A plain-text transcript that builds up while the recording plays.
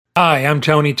Hi, I'm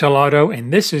Tony Tellado,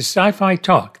 and this is Sci-Fi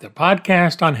Talk, the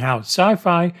podcast on how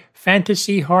sci-fi,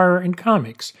 fantasy, horror, and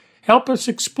comics help us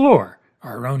explore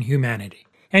our own humanity.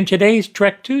 And today's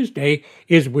Trek Tuesday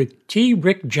is with T.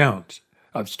 Rick Jones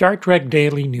of Star Trek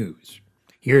Daily News.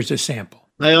 Here's a sample.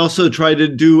 I also try to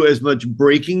do as much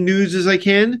breaking news as I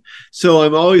can, so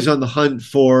I'm always on the hunt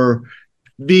for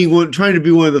trying to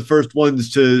be one of the first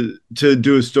ones to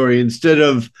do a story instead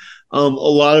of a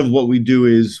lot of what we do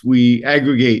is we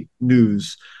aggregate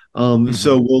news.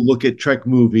 So we'll look at Trek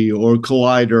Movie or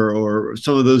Collider or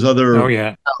some of those other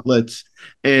outlets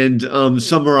and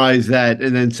summarize that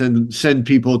and then send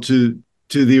people to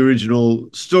the original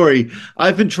story.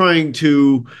 I've been trying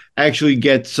to actually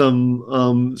get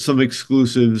some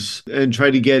exclusives and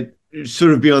try to get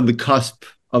sort of be on the cusp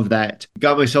of that.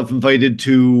 Got myself invited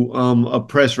to a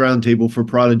press roundtable for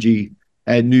Prodigy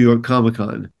at New York Comic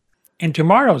Con. And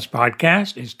tomorrow's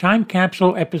podcast is Time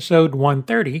Capsule Episode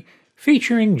 130,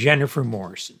 featuring Jennifer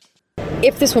Morrison.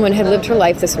 If this woman had lived her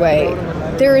life this way,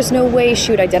 there is no way she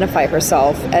would identify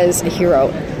herself as a hero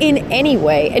in any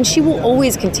way, and she will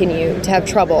always continue to have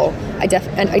trouble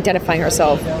identifying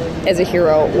herself as a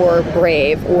hero or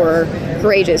brave or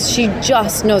courageous. She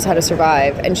just knows how to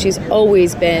survive, and she's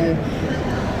always been,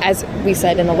 as we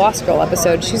said in the Lost Girl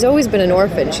episode, she's always been an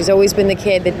orphan. She's always been the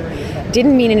kid that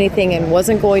didn't mean anything and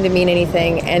wasn't going to mean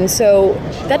anything. And so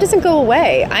that doesn't go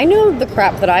away. I know the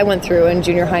crap that I went through in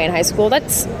junior high and high school,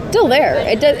 that's still there.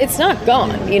 It's not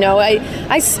gone. You know,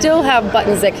 I still have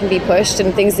buttons that can be pushed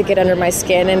and things that get under my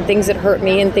skin and things that hurt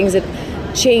me and things that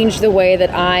change the way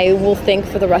that I will think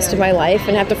for the rest of my life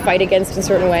and have to fight against in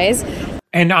certain ways.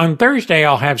 And on Thursday,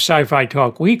 I'll have Sci-Fi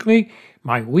Talk Weekly,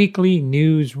 my weekly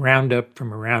news roundup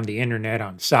from around the internet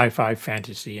on sci-fi,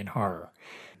 fantasy, and horror.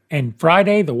 And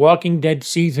Friday, The Walking Dead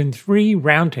Season 3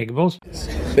 roundtables.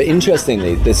 But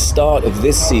interestingly, the start of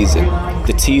this season,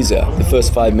 the teaser, the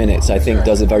first 5 minutes, I think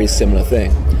does a very similar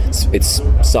thing. It's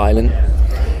silent,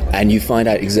 and you find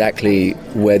out exactly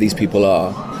where these people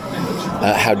are,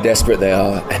 how desperate they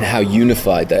are, and how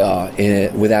unified they are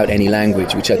without any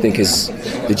language, which I think is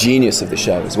the genius of the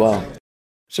show as well.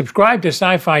 Subscribe to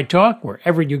Sci-Fi Talk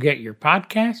wherever you get your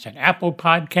podcasts, at Apple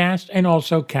Podcasts, and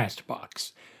also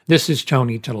CastBox. This is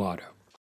Tony Tellado.